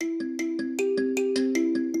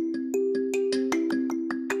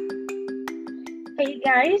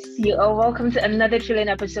guys, you are welcome to another thrilling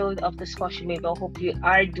episode of the Squash Mabel. Hope you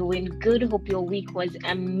are doing good. Hope your week was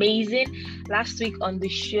amazing. Last week on the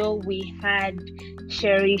show, we had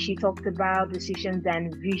Sherry. She talked about decisions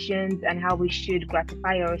and visions and how we should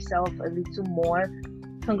gratify ourselves a little more.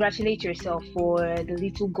 Congratulate yourself for the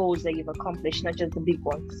little goals that you've accomplished, not just the big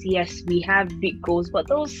ones. Yes, we have big goals, but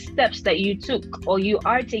those steps that you took or you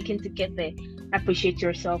are taking to get there, appreciate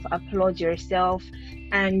yourself, applaud yourself,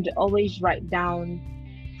 and always write down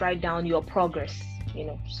your progress,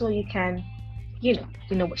 so you can, you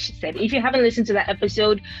know what she said. If you haven't listened to that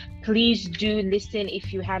episode, please do listen.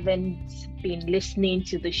 If you haven't been listening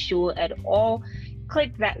to the show at all,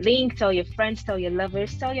 click that link, tell your friends, tell your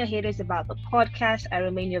lovers, tell your haters about the podcast. I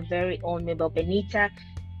remain your very own Mabel Benita.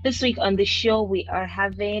 This week on the show, we are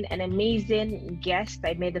having an amazing guest.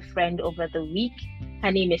 I made a friend over the week.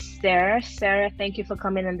 Her name is Sarah. Sarah, thank you for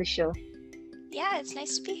coming on the show. Yeah, it's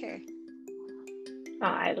nice to be here. Oh,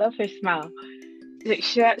 I love her smile.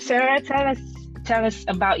 Sarah, tell us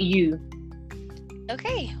about you.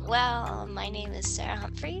 Okay, well, my name is Sarah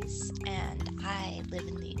Humphreys, and I live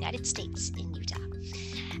in the United States in Utah.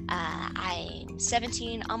 I'm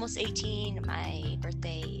 17, almost 18. My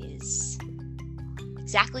birthday is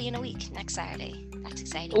exactly in a week, next Saturday. That's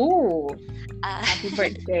exciting. Ooh, happy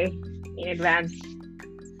birthday in advance.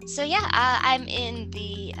 So yeah, I'm in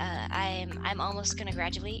the. I'm almost gonna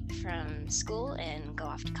graduate from school and go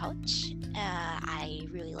off to college. I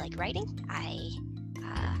really like writing.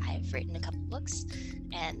 I've written a couple books,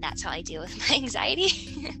 and that's how I deal with my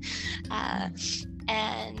anxiety.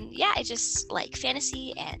 And yeah, I just like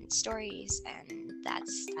fantasy and stories, and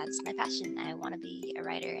that's my passion. I want to be a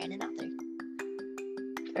writer and an author.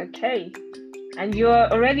 Okay. And you're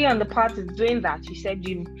already on the path of doing that. You said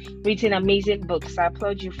you've written amazing books. I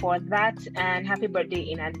applaud you for that. And happy birthday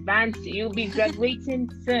in advance. You'll be graduating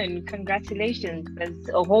soon. Congratulations. There's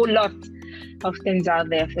a whole lot of things out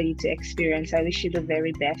there for you to experience. I wish you the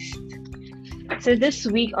very best. So this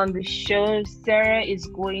week on the show, Sarah is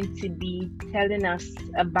going to be telling us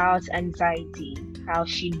about anxiety, how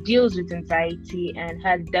she deals with anxiety and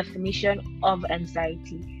her definition of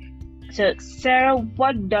anxiety. So, Sarah,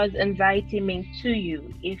 what does anxiety mean to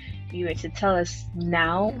you? If you were to tell us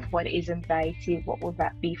now what is anxiety, what would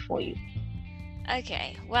that be for you?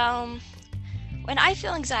 Okay, well, when I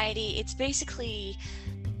feel anxiety, it's basically,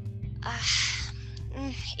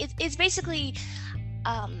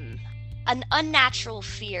 an unnatural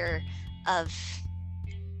fear of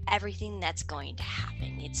everything that's going to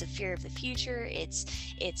happen. It's a fear of the future. It's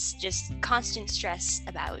just constant stress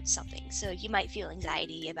about something. So you might feel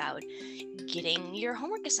anxiety about getting your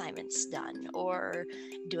homework assignments done, or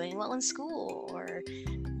doing well in school, or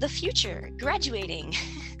the future, graduating.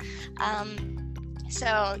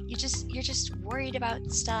 So you're just worried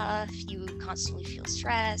about stuff. You constantly feel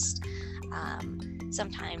stressed.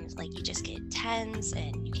 Sometimes you just get tense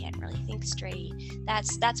and you can't really think straight.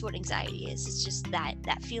 That's what anxiety is. It's just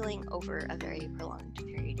that feeling over a very prolonged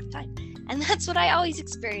period of time. And that's what I always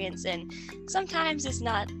experience, and sometimes it's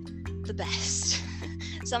not the best.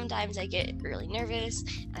 Sometimes I get really nervous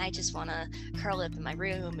and I just want to curl up in my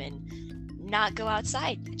room and not go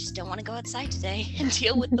outside. I just don't want to go outside today and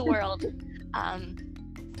deal with the world.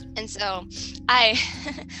 And so I'm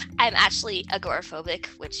actually agoraphobic,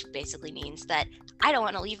 which basically means that I don't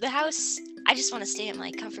want to leave the house. I just want to stay in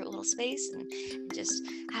my comfort little space and just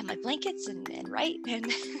have my blankets and write.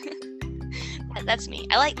 And that's me.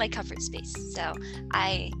 I like my comfort space. So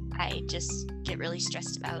I just get really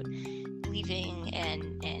stressed about leaving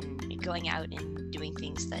and going out and doing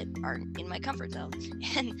things that aren't in my comfort zone.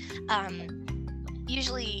 And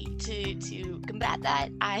usually to combat that,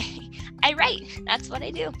 I write. That's what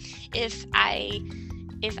I do. If I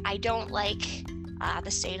don't like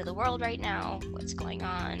the state of the world right now, what's going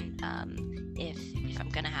on, if I'm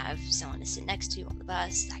gonna have someone to sit next to on the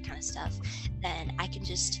bus, that kind of stuff, then I can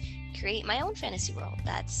just create my own fantasy world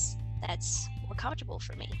that's more comfortable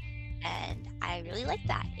for me. And I really like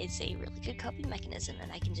that. It's a really good coping mechanism,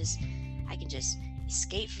 and I can just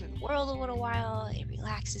escape from the world a little while. It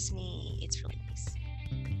relaxes me. It's really nice.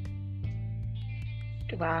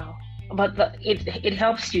 Wow. But it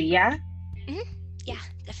helps you, yeah? Mm-hmm. Yeah,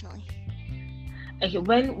 definitely. Okay,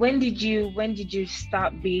 when did you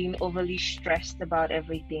start being overly stressed about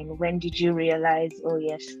everything? When did you realize, oh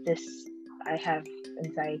yes, I have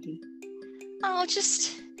anxiety? Oh,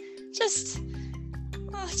 just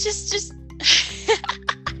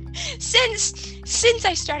since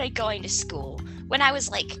I started going to school, when I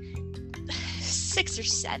was 6 or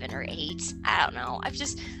 7 or 8, I don't know. I've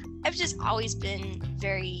just always been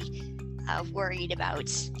very worried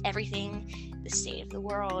about everything, the state of the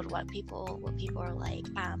world, what people are like.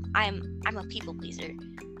 I'm a people pleaser.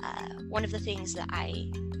 One of the things that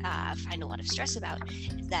I find a lot of stress about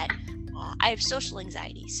is that I have social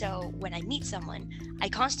anxiety. So when I meet someone, I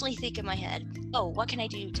constantly think in my head, oh, what can I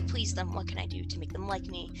do to please them? What can I do to make them like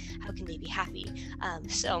me? How can they be happy?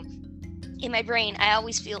 So in my brain, I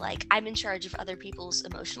always feel like I'm in charge of other people's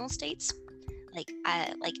emotional states.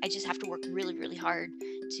 I just have to work really, really hard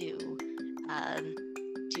to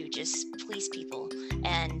just please people,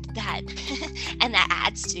 and that and that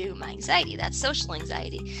adds to my anxiety. That's social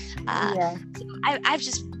anxiety. Yeah. So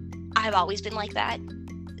I've always been like that.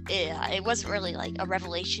 It wasn't really like a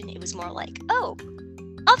revelation. It was more like, oh,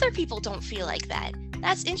 other people don't feel like that.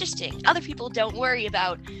 That's interesting. Other people don't worry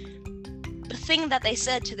about the thing that they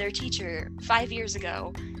said to their teacher 5 years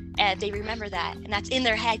ago, and they remember that, and that's in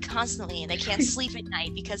their head constantly, and they can't sleep at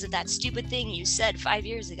night because of that stupid thing you said 5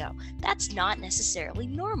 years ago. That's not necessarily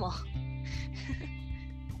normal.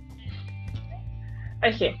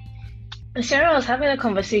 Okay. Sarah was having a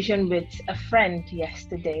conversation with a friend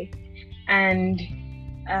yesterday, and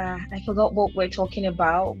I forgot what we're talking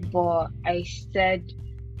about, but I said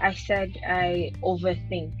I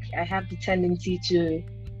overthink. I have the tendency to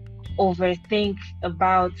overthink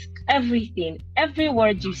about everything. Every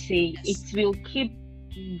word you say, it will keep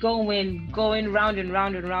going round and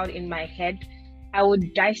round and round in my head. I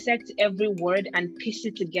would dissect every word and piece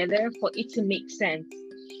it together for it to make sense.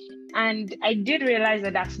 And I did realize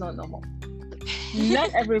that that's not normal.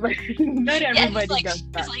 Not everybody does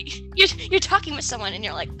that. It's like you're talking with someone and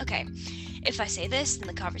you're like, okay, if I say this, then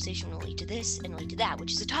the conversation will lead to this and lead to that,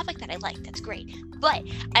 which is a topic that I like. That's great. But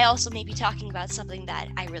I also may be talking about something that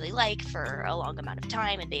I really like for a long amount of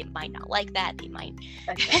time, and they might not like that. They might.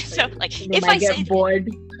 Exactly. So, like, they if might I get say bored.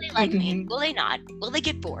 that, will they like me? Will they not? Will they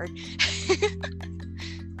get bored?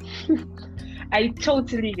 I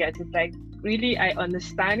totally get it. Like, really, I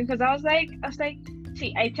understand, because I was like,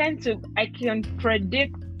 see, I can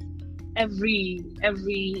predict every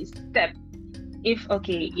step. If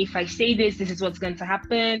I say this is what's going to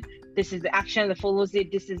happen. This is the action that follows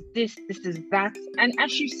it. This is that. And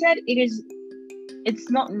as you said, it's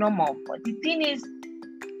not normal. But the thing is,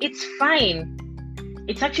 it's fine.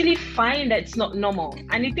 It's actually fine that it's not normal.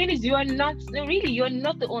 And the thing is, you're not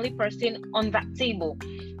the only person on that table.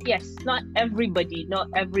 Yes, not everybody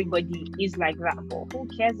is like that, but who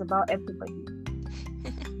cares about everybody?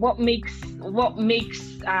 Why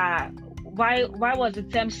was the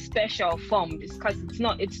term special formed? It's because it's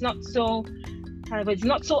not so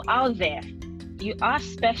out there. You are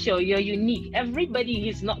special, you're unique. Everybody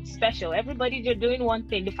is not special. Everybody, you're doing one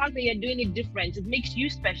thing. The fact that you're doing it different, it makes you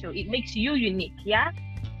special. It makes you unique. Yeah.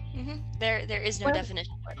 Mm-hmm. There is no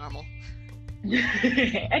definition for normal.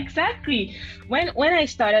 Exactly. When I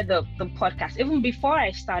started the podcast, even before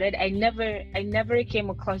I started, I never came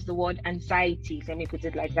across the word anxiety. Let me put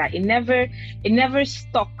it like that. It never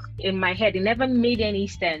stuck in my head. It never made any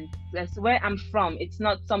sense. That's where I'm from. It's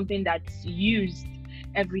not something that's used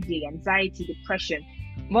every day. Anxiety, depression.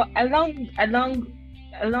 But along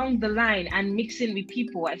the line and mixing with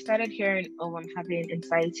people, I started hearing, oh, I'm having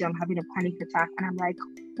anxiety, I'm having a panic attack, and I'm like,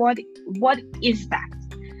 what is that?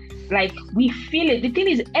 Like, we feel it. The thing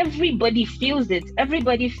is, everybody feels it.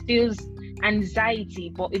 Everybody feels anxiety,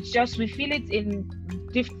 but it's just we feel it in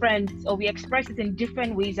different, or we express it in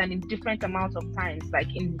different ways and in different amounts of times. Like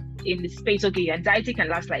in the space, okay, your anxiety can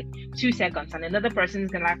last like 2 seconds, and another person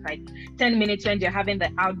can last like 10 minutes when they're having the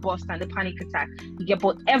outburst and the panic attack.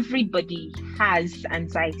 But everybody has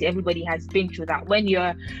anxiety. Everybody has been through that. When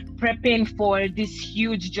you're prepping for this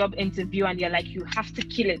huge job interview and you're like, you have to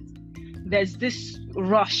kill it. There's this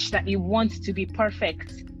rush that you want to be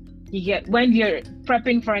perfect. You get when you're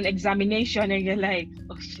prepping for an examination and you're like,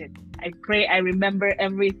 oh shit, I pray I remember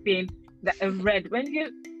everything that I read.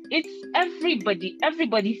 It's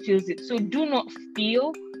everybody feels it. So do not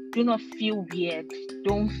feel weird.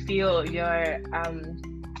 Don't feel you're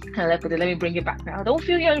let me bring it back now. Don't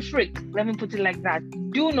feel you're a freak. Let me put it like that.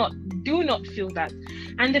 Do not feel that.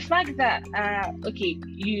 And the fact that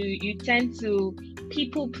you tend to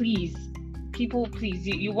people please.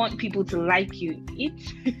 You want people to like you.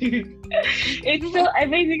 It's so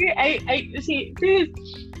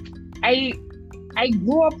I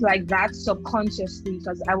grew up like that subconsciously,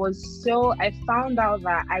 because I found out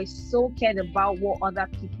that I so cared about what other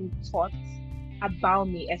people thought about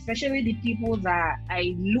me, especially the people that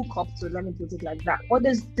I look up to. Let me put it like that. What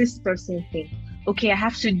does this person think? Okay, I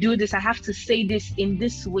have to do this. I have to say this in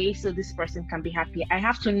this way so this person can be happy. I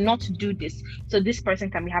have to not do this so this person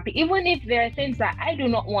can be happy. Even if there are things that I do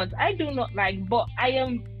not want, I do not like, but I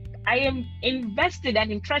I am invested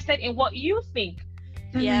and interested in what you think.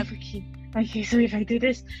 So I'm Yeah. like, okay, so if I do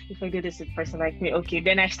this with a person like me, okay,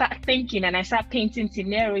 then I start thinking and I start painting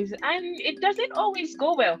scenarios, and it doesn't always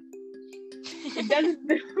go well. It doesn't.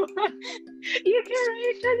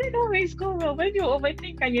 It doesn't always go well when you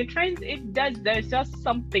overthink and you're trying. It does. There's just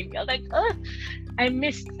something. You're like, I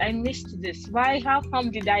missed this. Why? How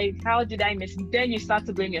did I miss it? Then you start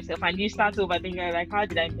to blame yourself and you start to overthink. You're like, how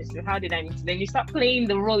did I miss it? How did I miss it? Then you start playing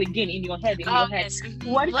the role again in your head. Yes.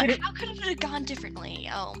 What Like, could it? how could it have gone differently?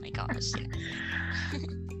 Oh my gosh.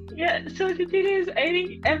 Yeah. So the thing is, I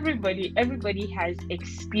think everybody has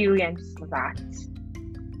experienced that.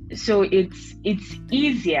 So it's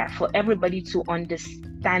easier for everybody to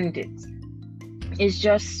understand it. It's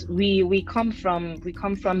just we come from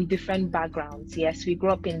different backgrounds. Yes, we grew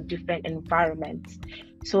up in different environments.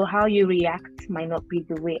 So how you react might not be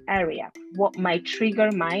the way I react. What might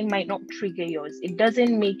trigger mine might not trigger yours. It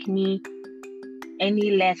doesn't make me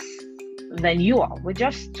any less than you are. We're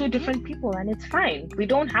just two different people, and it's fine. We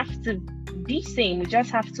don't have to be same. We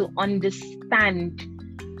just have to understand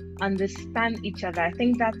each other. I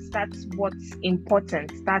think that's what's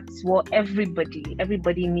important. That's what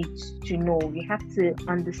everybody needs to know. You have to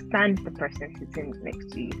understand the person sitting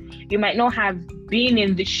next to you. You might not have been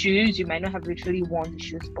in the shoes, you might not have literally worn the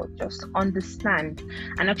shoes, but just understand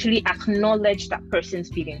and actually acknowledge that person's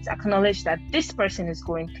feelings. Acknowledge that this person is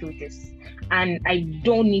going through this, and I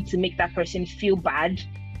don't need to make that person feel bad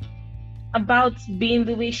about being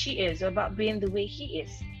the way she is or about being the way he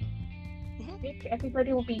is.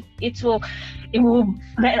 Everybody will be. It will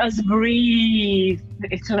let us breathe.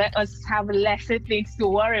 It will let us have lesser things to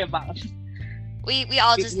worry about. We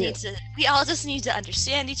all just need to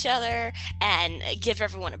understand each other and give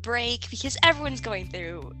everyone a break, because everyone's going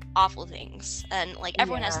through awful things, and like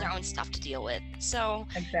everyone has their own stuff to deal with. So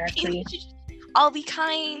exactly. All be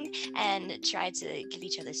kind and try to give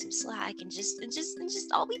each other some slack, and just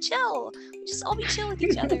all be chill. Just all be chill with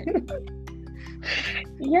each other.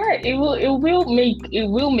 Yeah, it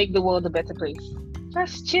will make the world a better place.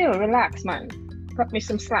 Just chill, relax, man. Cut me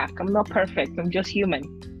some slack. I'm not perfect. I'm just human.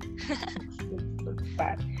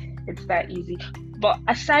 It's that easy. But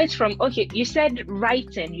aside from, okay, you said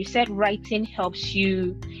writing helps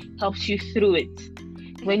you through it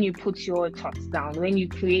when you put your thoughts down, when you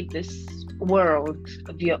create this world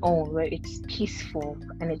of your own where it's peaceful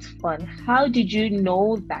and it's fun. How did you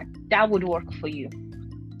know that would work for you?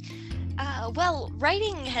 Well,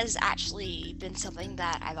 writing has actually been something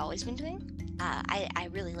that I've always been doing. I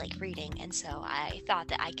really like reading, and so I thought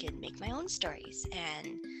that I could make my own stories,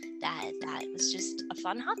 and that was just a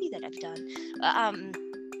fun hobby that I've done.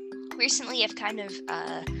 Recently, I've kind of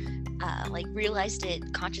like realized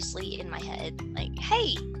it consciously in my head. Like,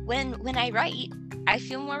 hey, when I write, I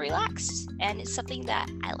feel more relaxed, and it's something that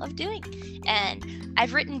I love doing. And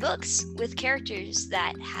I've written books with characters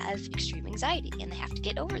that have extreme anxiety, and they have to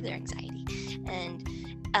get over their anxiety. And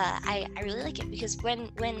I really like it, because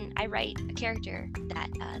when I write a character, that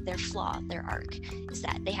their flaw, their arc, is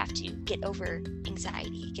that they have to get over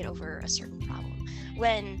anxiety, get over a certain problem.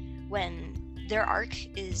 When their arc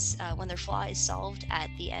is, when their flaw is solved at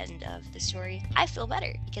the end of the story, I feel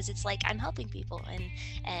better, because it's like I'm helping people,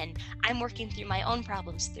 and I'm working through my own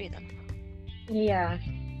problems through them. Yeah.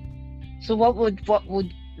 So what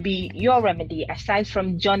would be your remedy aside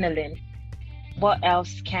from journaling? What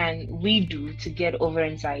else can we do to get over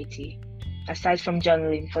anxiety aside from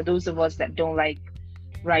journaling? For those of us that don't like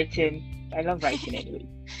writing, I love writing anyway.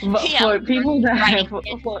 But for people that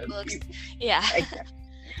books, yeah.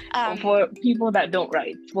 For people that don't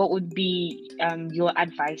write, what would be your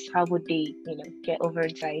advice? How would they, get over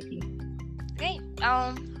anxiety? Okay,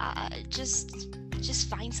 just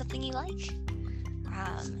find something you like.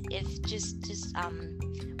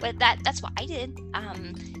 But that's what I did.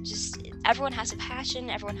 Just everyone has a passion,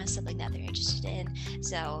 everyone has something that they're interested in.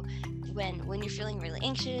 So when you're feeling really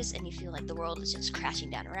anxious and you feel like the world is just crashing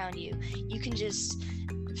down around you, you can just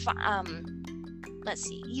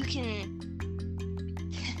you can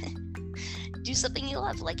do something you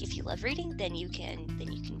love. Like if you love reading, then you can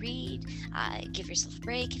read. Give yourself a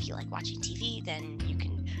break. If you like watching TV, then you can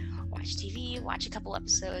watch TV, watch a couple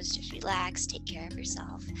episodes, just relax, take care of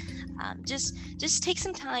yourself. Just take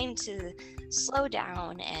some time to slow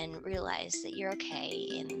down and realize that you're okay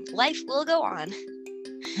and life will go on.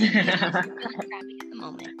 At the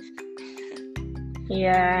moment.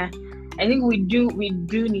 Yeah, I think we do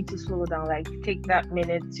need to slow down, like take that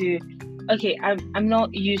minute to, okay, I'm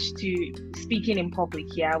not used to speaking in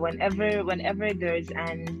public. Yeah, whenever there's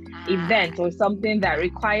an event or something that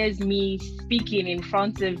requires me speaking in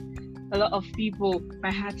front of a lot of people,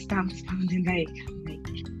 my heart starts pounding like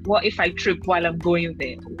What if I trip while I'm going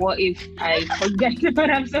there? What if I forget what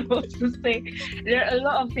I'm supposed to say? There are a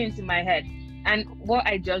lot of things in my head. And what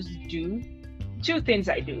I just do, two things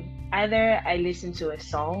I do. Either I listen to a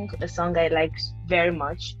song I like very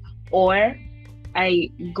much, or I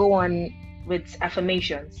go on with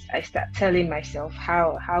affirmations. I start telling myself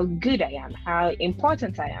how good I am, how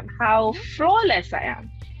important I am, how flawless I am.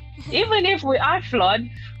 Even if we are flawed,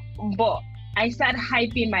 but I start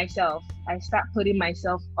hyping myself. I start putting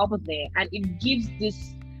myself up there, and it gives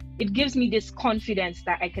me this confidence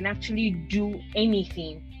that I can actually do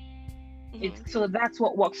anything. So that's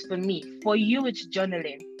what works for me. For you, it's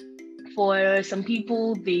journaling. For some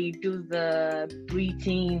people, they do the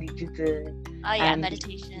breathing, they do the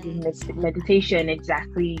meditation,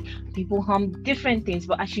 exactly. People hum different things,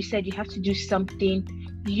 but as you said, you have to do something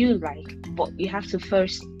you like, but you have to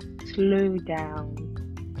first slow down.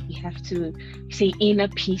 You have to say inner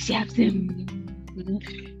peace. You have to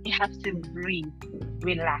breathe,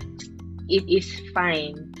 relax. It is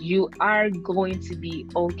fine. You are going to be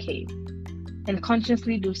okay. And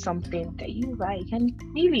consciously do something that you like, and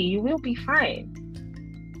really you will be fine.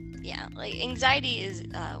 Yeah, like anxiety is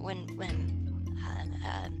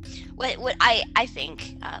what I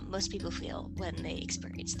think most people feel when they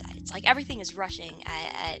experience that. It's like everything is rushing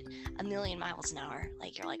at a million miles an hour.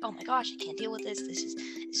 Like you're like, oh my gosh, I can't deal with this. This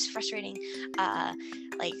is frustrating.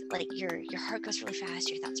 Like your heart goes really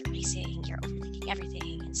fast. Your thoughts are racing. You're overthinking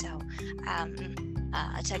everything. And so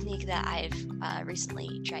a technique that I've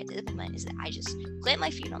recently tried to implement is that I just plant my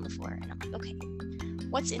feet on the floor and I'm like, okay,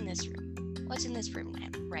 what's in this room? What's in this room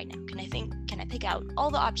right now? Can I pick out all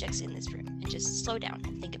the objects in this room and just slow down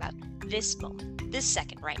and think about this moment, this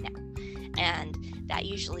second right now? And that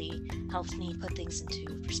usually helps me put things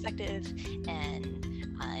into perspective, and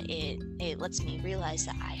it lets me realize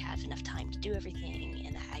that I have enough time to do everything,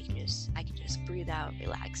 and that I can just breathe out,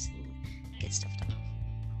 relax, and get stuff done.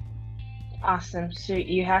 Awesome. So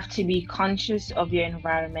you have to be conscious of your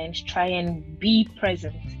environment, try and be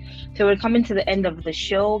present. So we're coming to the end of the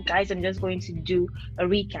show. Guys, I'm just going to do a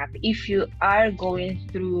recap. If you are going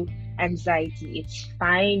through anxiety, it's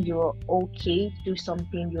fine. You're okay. Do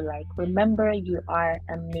something you like. Remember, you are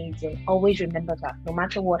amazing. Always remember that. No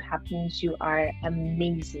matter what happens, you are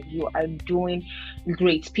amazing. You are doing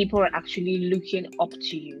great. People are actually looking up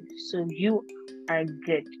to you. So you are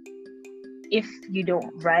good. If you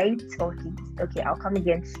don't write, okay, I'll come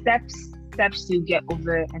again. Steps to get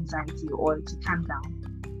over anxiety or to calm down.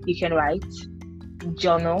 You can write,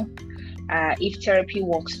 journal. If therapy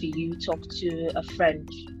works for you, talk to a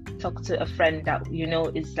friend. Talk to a friend that you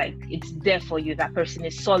know is like, it's there for you. That person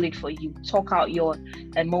is solid for you. Talk out your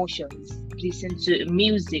emotions. Listen to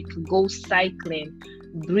music. Go cycling.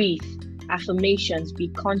 Breathe. Affirmations. Be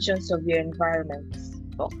conscious of your environment.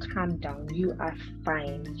 But calm down. You are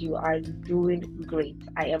fine. You are doing great.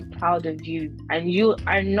 I am proud of you, and you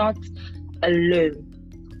are not alone.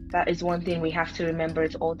 That is one thing we have to remember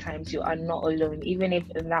at all times. You are not alone. Even if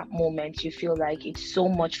in that moment you feel like it's so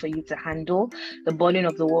much for you to handle, the burden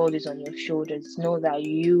of the world is on your shoulders. Know that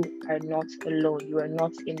you are not alone. You are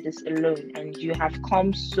not in this alone, and you have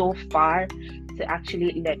come so far to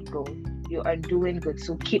actually let go. You are doing good,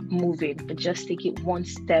 so keep moving, but just take it one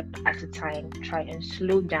step at a time. Try and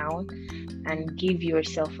slow down and give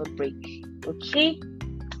yourself a break. Okay,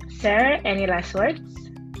 Sarah, any last words?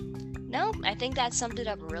 No, I think that summed it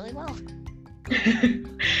up really well.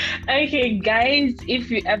 Okay, guys,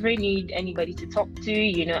 if you ever need anybody to talk to,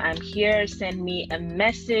 you know I'm here. Send me a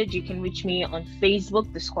message. You can reach me on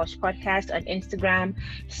Facebook, The Squash Podcast, on Instagram,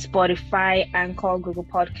 Spotify, Anchor, Google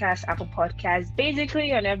Podcasts, Apple Podcasts.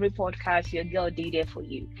 Basically, on every podcast, your girl did there for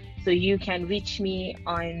you. So you can reach me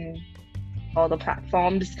on all the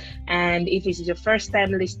platforms. And if this is your first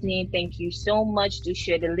time listening, thank you so much. Do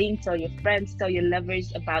share the link, tell your friends, tell your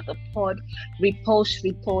lovers about the pod.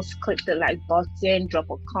 Repost, click the like button, drop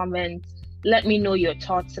a comment. Let me know your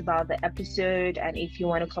thoughts about the episode, and if you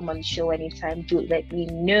want to come on the show anytime, do let me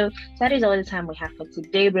know. That is all the time we have for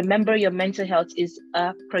today. Remember, your mental health is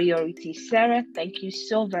a priority. Sarah, thank you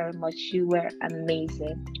so very much. You were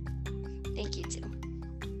amazing. Thank you too.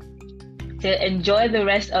 So enjoy the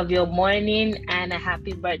rest of your morning, and a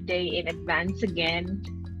happy birthday in advance again.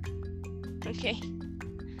 Okay.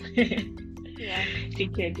 Yeah.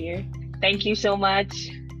 Take care, dear. Thank you so much.